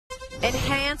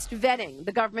Enhanced vetting.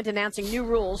 The government announcing new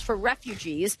rules for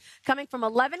refugees coming from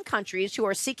 11 countries who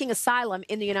are seeking asylum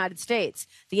in the United States.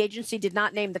 The agency did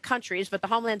not name the countries, but the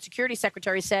Homeland Security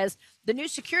Secretary says the new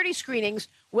security screenings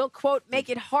will, quote, make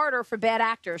it harder for bad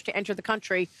actors to enter the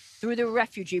country through the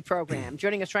refugee program.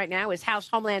 Joining us right now is House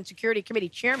Homeland Security Committee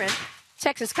Chairman,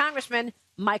 Texas Congressman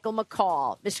Michael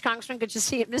McCaul. Mr. Congressman, good to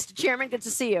see you. Mr. Chairman, good to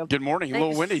see you. Good morning. A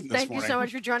little windy this morning. Thank you so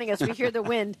much for joining us. We hear the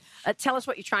wind. Tell us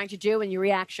what you're trying to do and your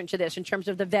reaction to this in terms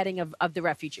of the vetting of the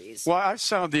refugees. Well, I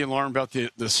sounded the alarm about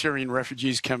the Syrian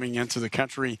refugees coming into the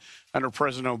country under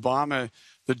President Obama.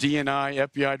 The DNI,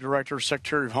 FBI Director,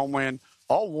 Secretary of Homeland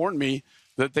all warned me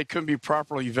that they couldn't be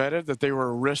properly vetted, that they were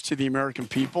a risk to the American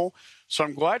people. So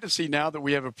I'm glad to see now that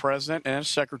we have a president and a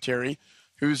secretary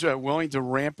who's willing to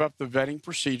ramp up the vetting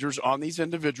procedures on these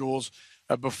individuals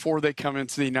before they come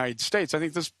into the United States. I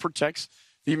think this protects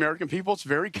the American people. It's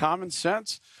very common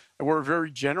sense. We're a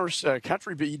very generous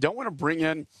country, but you don't want to bring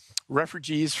in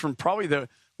refugees from probably one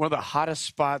of the hottest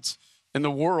spots in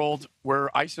the world where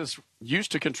ISIS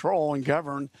used to control and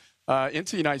govern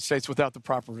into the United States without the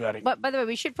proper vetting. But by the way,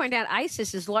 we should point out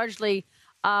ISIS is largely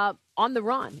on the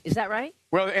run. Is that right?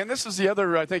 Well, and this is the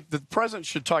other, I think the president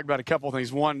should talk about a couple of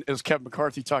things. One, as Kevin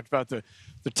McCarthy talked about, the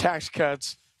tax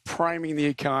cuts, priming the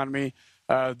economy,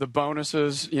 the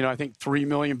bonuses, I think 3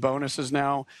 million bonuses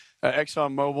now,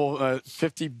 ExxonMobil,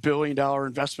 $50 billion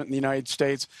investment in the United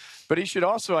States. But he should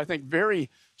also, I think, very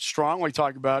strongly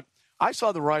talk about, I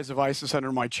saw the rise of ISIS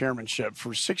under my chairmanship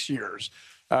for 6 years.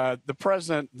 The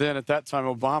president then at that time,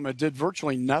 Obama, did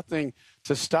virtually nothing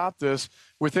to stop this.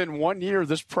 Within 1 year,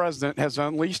 this president has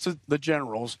unleashed the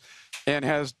generals and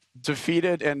has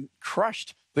defeated and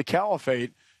crushed the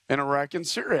caliphate in Iraq and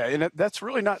Syria. And that's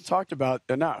really not talked about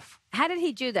enough. How did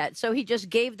he do that? So he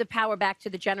just gave the power back to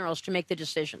the generals to make the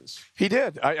decisions? He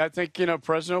did. I think,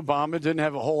 President Obama didn't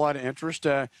have a whole lot of interest.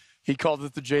 He called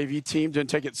it the JV team,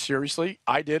 didn't take it seriously.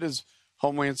 I did as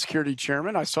Homeland Security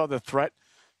Chairman. I saw the threat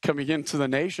coming into the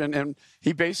nation, and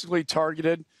he basically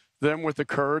targeted them with the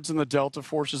Kurds and the Delta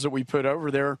forces that we put over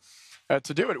there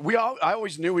to do it. I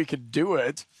always knew we could do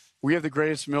it. We have the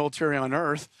greatest military on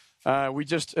earth. We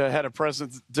just had a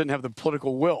president that didn't have the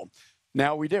political will.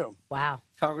 Now we do. Wow.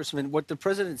 Congressman, what the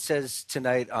president says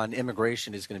tonight on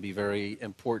immigration is going to be very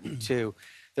important, too.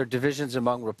 There are divisions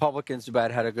among Republicans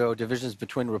about how to go, divisions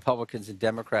between Republicans and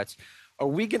Democrats. Are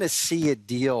we going to see a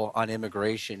deal on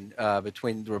immigration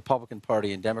between the Republican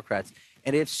Party and Democrats?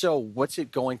 And if so, what's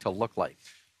it going to look like?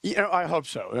 I hope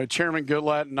so. Chairman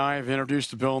Goodlatte and I have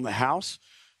introduced a bill in the House.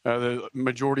 The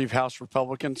majority of House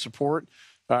Republicans support.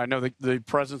 I know the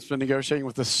president's been negotiating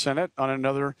with the Senate on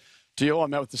another deal. I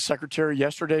met with the secretary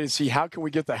yesterday to see how can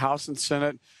we get the House and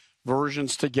Senate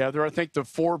versions together. I think the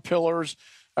 4 pillars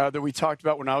that we talked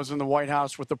about when I was in the White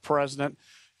House with the president,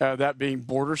 that being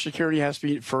border security has to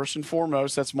be first and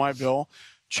foremost. That's my bill.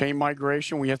 Chain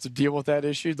migration, we have to deal with that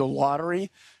issue. The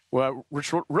lottery,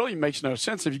 which really makes no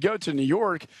sense. If you go to New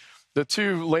York, the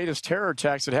 2 latest terror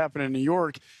attacks that happened in New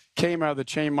York came out of the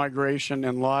chain migration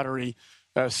and lottery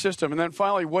system. And then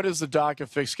finally, what is the DACA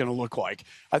fix going to look like?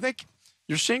 I think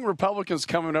you're seeing Republicans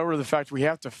coming over to the fact we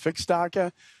have to fix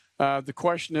DACA. The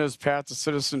question is path to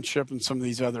citizenship and some of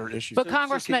these other issues. But,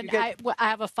 Congressman, I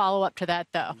have a follow-up to that,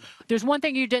 though. There's one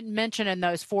thing you didn't mention in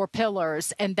those 4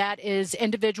 pillars, and that is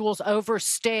individuals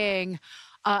overstaying,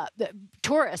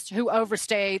 tourists who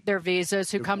overstay their visas,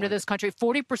 who come to this country.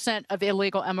 40% of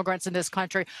illegal immigrants in this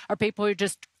country are people who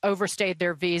just overstayed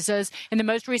their visas. In the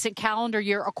most recent calendar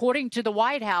year, according to the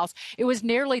White House, it was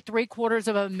nearly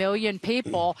 750,000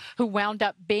 people who wound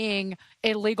up being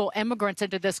illegal immigrants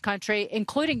into this country,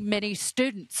 including many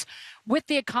students. With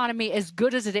the economy as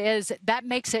good as it is, that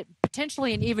makes it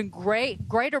potentially an even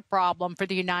greater problem for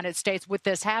the United States with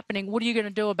this happening. What are you going to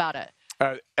do about it?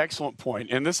 Excellent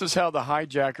point. And this is how the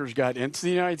hijackers got into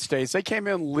the United States. They came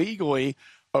in legally,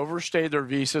 overstayed their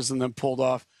visas, and then pulled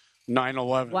off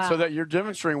 9/11. Wow. So that you're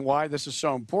demonstrating why this is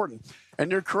so important.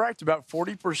 And you're correct, about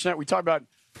 40%. We talk about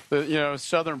the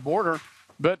southern border,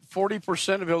 but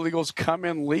 40% of illegals come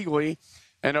in legally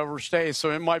and overstay.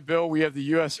 So in my bill, we have the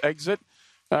U.S. exit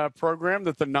program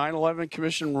that the 9/11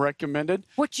 Commission recommended.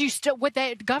 What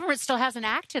the government still hasn't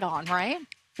acted on, right?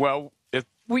 Well,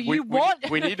 we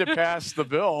need to pass the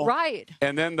bill. Right.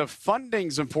 And then the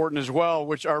funding's important as well,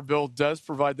 which our bill does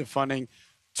provide the funding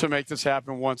to make this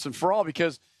happen once and for all,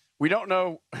 because we don't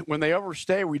know when they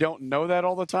overstay. We don't know that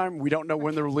all the time. We don't know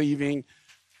when they're leaving.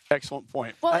 Excellent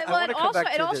point. Well,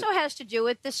 it also has to do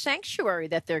with the sanctuary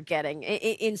that they're getting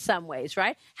in some ways,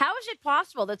 right? How is it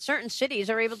possible that certain cities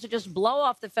are able to just blow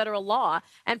off the federal law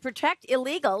and protect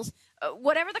illegals,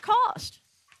 whatever the cost?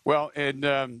 Well, and,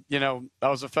 I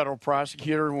was a federal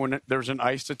prosecutor when there's an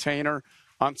ICE detainer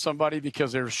on somebody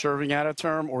because they were serving out a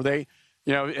term or they,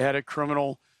 had a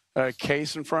criminal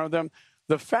case in front of them.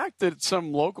 The fact that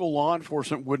some local law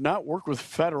enforcement would not work with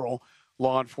federal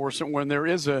law enforcement when there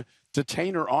is a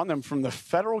detainer on them from the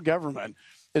federal government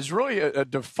is really a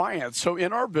defiance. So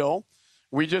in our bill,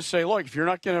 we just say, look, if you're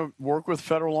not going to work with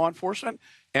federal law enforcement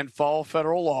and follow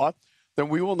federal law, then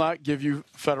we will not give you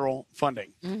federal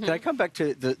funding. Mm-hmm. Can I come back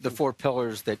to the four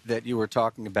pillars that you were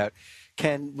talking about?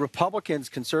 Can Republicans,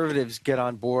 conservatives get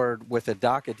on board with a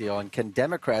DACA deal, and can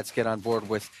Democrats get on board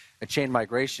with a chain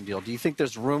migration deal? Do you think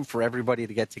there's room for everybody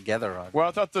to get together on? Well,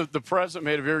 I thought the president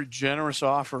made a very generous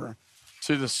offer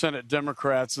to the Senate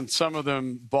Democrats, and some of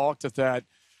them balked at that.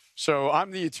 So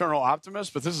I'm the eternal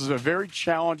optimist, but this is a very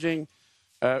challenging,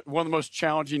 one of the most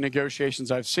challenging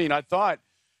negotiations I've seen. I thought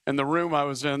in the room I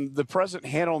was in, the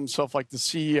president handled himself like the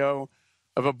CEO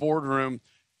of a boardroom,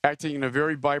 acting in a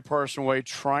very bipartisan way,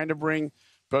 trying to bring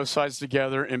both sides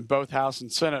together in both House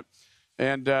and Senate.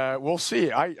 And we'll see.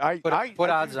 Put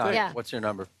odds on it. Yeah. What's your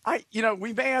number?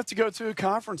 We may have to go to a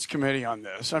conference committee on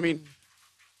this. I mean,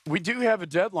 we do have a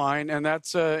deadline, and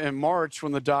that's in March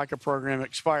when the DACA program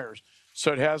expires.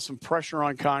 So it has some pressure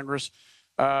on Congress.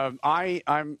 I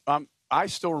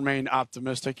still remain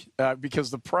optimistic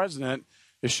because the president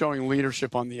is showing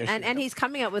leadership on the issue. And he's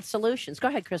coming up with solutions. Go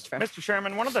ahead, Christopher. Mr.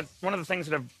 Chairman, one of the things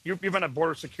that you've been a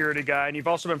border security guy, and you've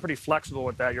also been pretty flexible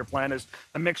with that. Your plan is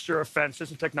a mixture of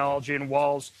fences and technology and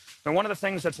walls. And one of the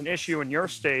things that's an issue in your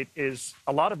state is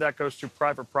a lot of that goes through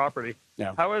private property.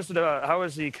 Yeah. How is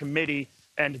the committee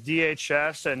and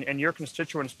DHS and your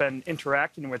constituents been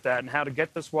interacting with that, and how to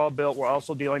get this wall built? We're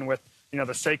also dealing with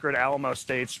the sacred Alamo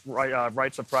states'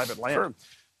 rights of private land. Sure.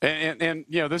 And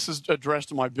this is addressed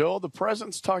in my bill. The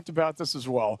president's talked about this as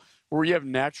well, where you have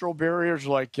natural barriers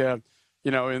like, in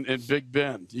Big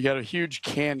Bend. You got a huge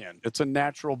canyon. It's a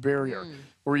natural barrier.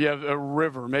 Where you have a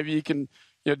river. Maybe you can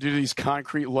do these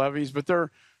concrete levees, but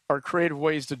there are creative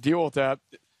ways to deal with that.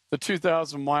 The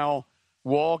 2,000-mile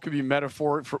wall could be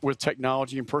metaphoric with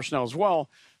technology and personnel as well.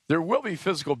 There will be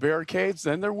physical barricades,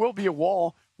 and there will be a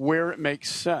wall where it makes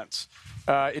sense.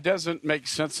 It doesn't make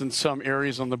sense in some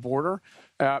areas on the border.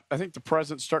 I think the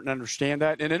president's starting to understand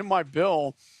that. And in my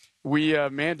bill, we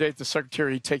mandate the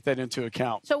secretary take that into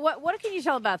account. So what can you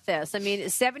tell about this? I mean,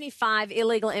 75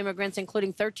 illegal immigrants,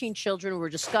 including 13 children, were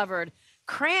discovered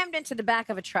crammed into the back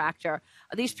of a tractor.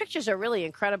 These pictures are really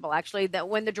incredible, actually, that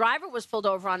when the driver was pulled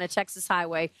over on a Texas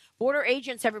highway, border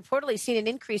agents have reportedly seen an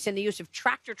increase in the use of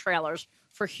tractor trailers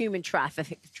for human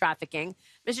trafficking.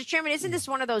 Mr. Chairman, isn't this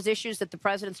one of those issues that the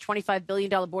president's $25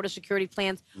 billion border security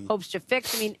plan hopes to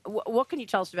fix? I mean, what can you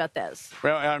tell us about this?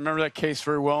 Well, I remember that case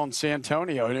very well in San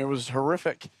Antonio, and it was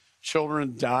horrific.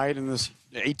 Children died in this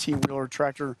 18-wheeler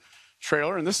tractor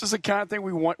trailer, and this is the kind of thing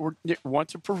we want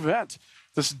to prevent.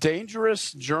 This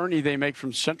dangerous journey they make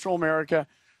from Central America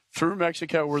through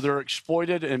Mexico, where they're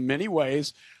exploited in many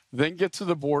ways, then get to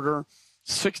the border,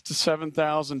 $6,000 to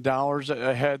 $7,000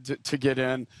 a head to get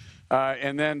in,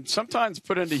 and then sometimes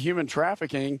put into human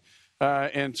trafficking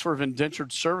and sort of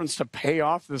indentured servants to pay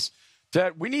off this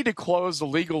debt. We need to close the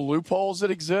legal loopholes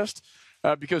that exist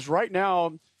because right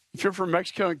now, if you're from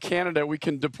Mexico and Canada, we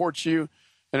can deport you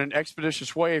in an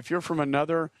expeditious way. If you're from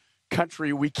another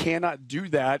country, we cannot do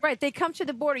that. Right. They come to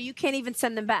the border. You can't even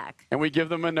send them back. And we give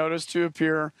them a notice to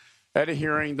appear at a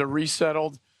hearing. They're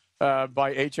resettled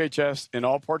by HHS in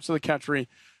all parts of the country,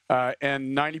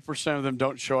 and 90% of them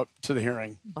don't show up to the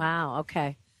hearing. Wow.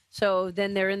 Okay. So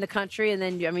then they're in the country, and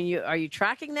then, are you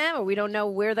tracking them, or we don't know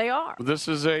where they are? This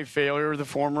is a failure of the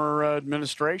former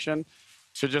administration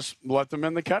to just let them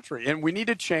in the country. And we need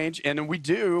to change, and we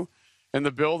do, in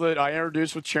the bill that I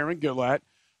introduced with Chairman Goodlatte,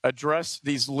 address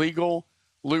these legal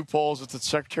loopholes that the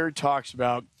secretary talks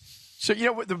about. So,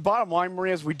 the bottom line,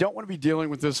 Maria, is we don't want to be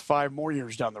dealing with this 5 more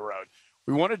years down the road.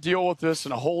 We want to deal with this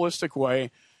in a holistic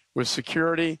way with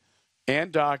security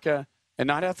and DACA and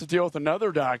not have to deal with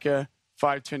another DACA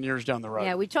 5-10 years down the road.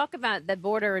 Yeah, we talk about the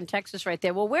border in Texas right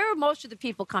there. Well, where are most of the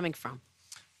people coming from?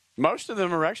 Most of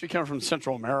them are actually coming from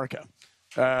Central America.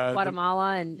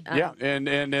 Guatemala and... yeah, and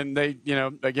they,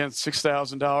 again,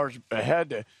 $6,000 a head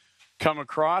to come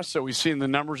across. So we've seen the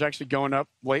numbers actually going up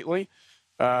lately.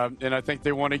 And I think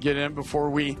they want to get in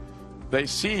before they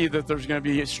see that there's going to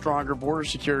be a stronger border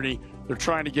security. They're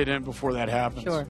trying to get in before that happens. Sure.